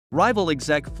Rival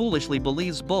exec foolishly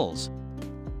believes Bulls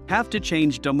have to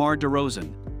change DeMar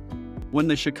DeRozan. When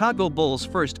the Chicago Bulls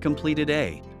first completed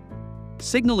a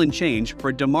signal and change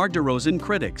for DeMar DeRozan,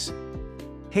 critics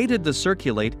hated the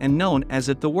circulate and known as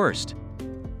it the worst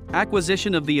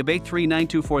acquisition of the ABA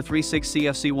 392436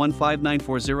 CFC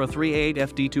 1594038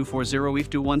 FD240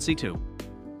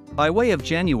 EF21C2. By way of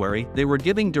January, they were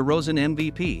giving DeRozan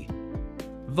MVP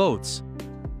votes.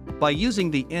 By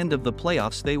using the end of the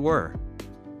playoffs, they were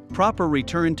proper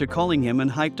return to calling him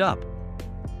and hyped up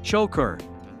choker.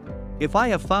 If I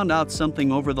have found out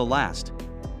something over the last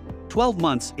 12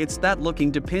 months, it's that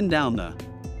looking to pin down the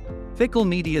fickle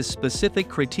media's specific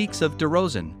critiques of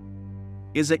DeRozan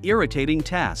is an irritating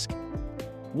task.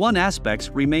 One aspects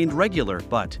remained regular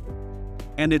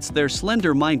and it's their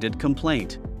slender-minded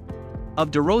complaint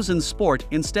of DeRozan's sport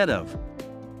instead of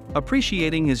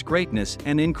appreciating his greatness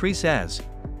and increase as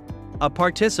a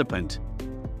participant.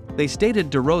 They stated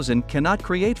DeRozan cannot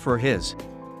create for his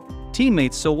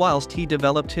teammates, so whilst he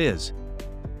developed his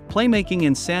playmaking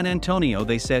in San Antonio,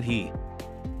 they said he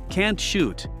can't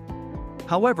shoot.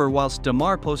 However, whilst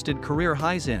DeMar posted career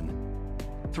highs in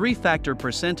three-factor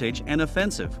percentage and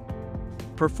offensive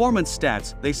performance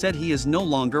stats, they said he is no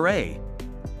longer a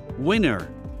winner.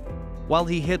 While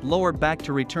he hit lower back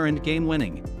to return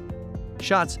game-winning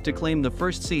shots to claim the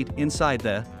first seat inside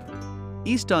the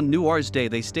East on New Year's Day,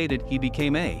 they stated he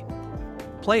became a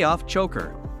playoff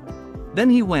choker.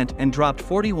 Then he went and dropped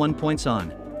 41 points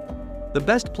on the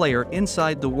best player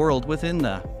inside the world within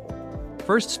the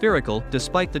first spherical,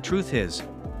 despite the truth his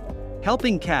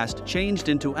helping cast changed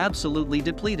into absolutely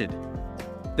depleted.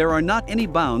 There are not any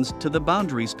bounds to the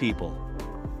boundaries people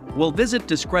will visit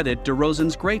discredit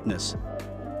DeRozan's greatness.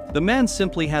 The man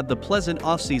simply had the pleasant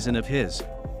offseason of his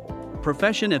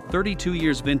profession at 32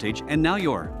 years vintage, and now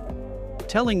you're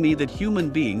telling me that human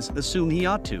beings assume he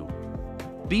ought to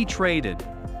be traded.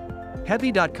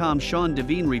 Heavy.com Sean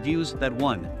Devine reviews that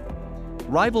one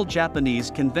rival Japanese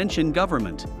convention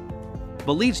government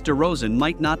believes DeRozan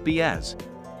might not be as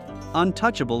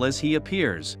untouchable as he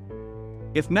appears.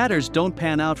 If matters don't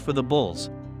pan out for the Bulls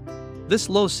this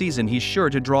low season, he's sure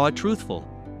to draw a truthful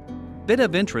bit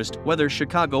of interest, whether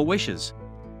Chicago wishes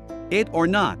it or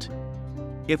not.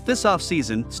 If this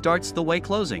offseason starts the way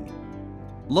closing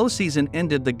low season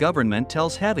ended, the government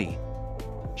tells Heavy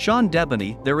Sean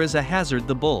Debony there is a hazard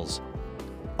the Bulls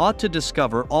ought to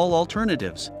discover all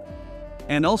alternatives.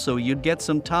 And also you'd get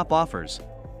some top offers.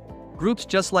 Groups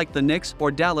just like the Knicks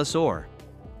or Dallas or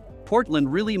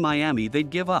Portland, really Miami, they'd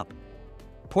give up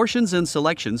portions and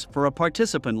selections for a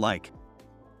participant like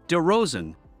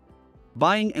DeRozan.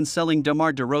 Buying and selling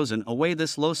DeMar DeRozan away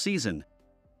this low season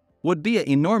would be an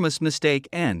enormous mistake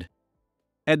and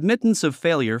admittance of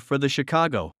failure for the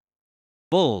Chicago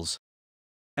Bulls.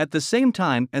 At the same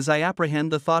time, as I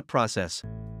apprehend the thought process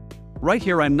right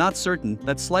here, I'm not certain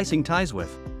that slicing ties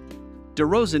with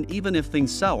DeRozan, even if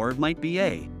things sour, might be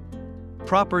a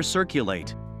proper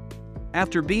circulate.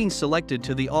 After being selected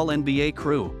to the All-NBA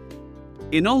crew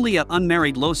in only an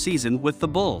unmarried low season with the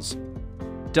Bulls,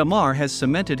 DeMar has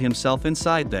cemented himself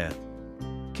inside the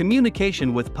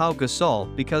communication with Pau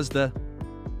Gasol because the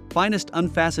finest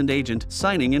unfastened agent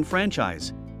signing in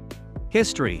franchise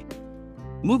history.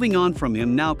 Moving on from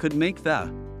him now could make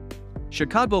the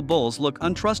Chicago Bulls look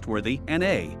untrustworthy and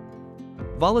a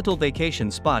volatile vacation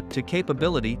spot to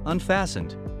capability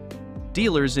unfastened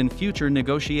dealers in future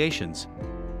negotiations.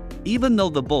 Even though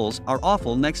the Bulls are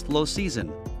awful next low season,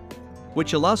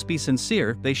 which allows be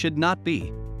sincere they should not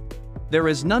be, there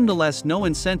is nonetheless no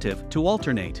incentive to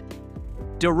alternate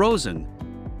DeRozan.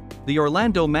 The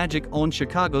Orlando Magic own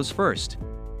Chicago's first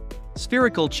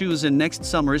spherical choose in next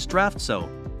summer's draft, so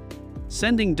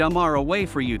sending DeMar away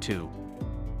for you to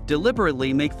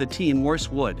deliberately make the team worse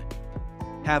would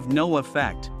have no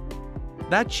effect.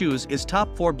 That choose is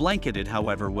top 4 blanketed,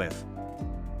 however, with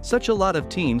such a lot of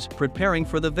teams preparing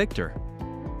for the victor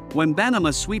when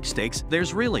Banama sweepstakes,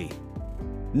 there's really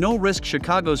no risk.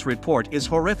 Chicago's report is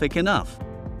horrific enough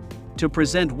to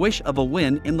present wish of a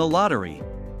win in the lottery.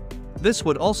 This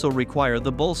would also require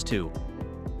the Bulls to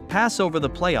pass over the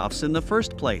playoffs in the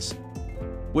first place,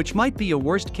 which might be a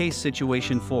worst-case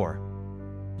situation for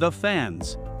the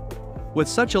fans. With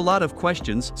such a lot of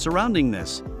questions surrounding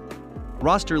this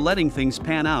roster, letting things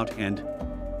pan out and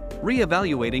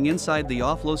re-evaluating inside the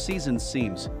off-low seasons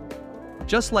seems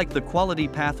just like the quality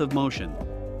path of motion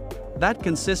that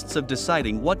consists of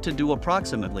deciding what to do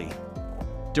approximately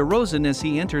DeRozan as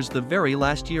he enters the very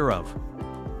last year of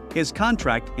his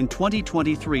contract in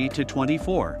 2023 to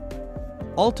 24.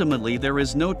 Ultimately, there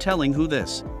is no telling who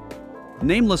this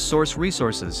nameless source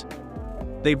resources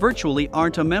they virtually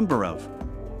aren't a member of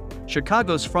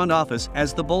Chicago's front office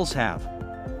as the Bulls have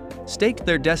staked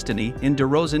their destiny in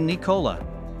DeRozan Nikola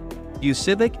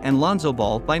Vucevic and Lonzo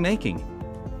Ball by making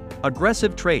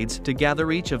aggressive trades to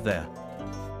gather each of the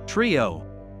trio.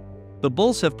 The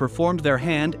Bulls have performed their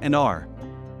hand and are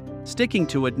sticking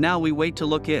to it. Now we wait to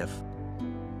look if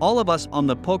all of us on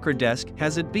the poker desk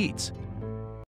has it beats.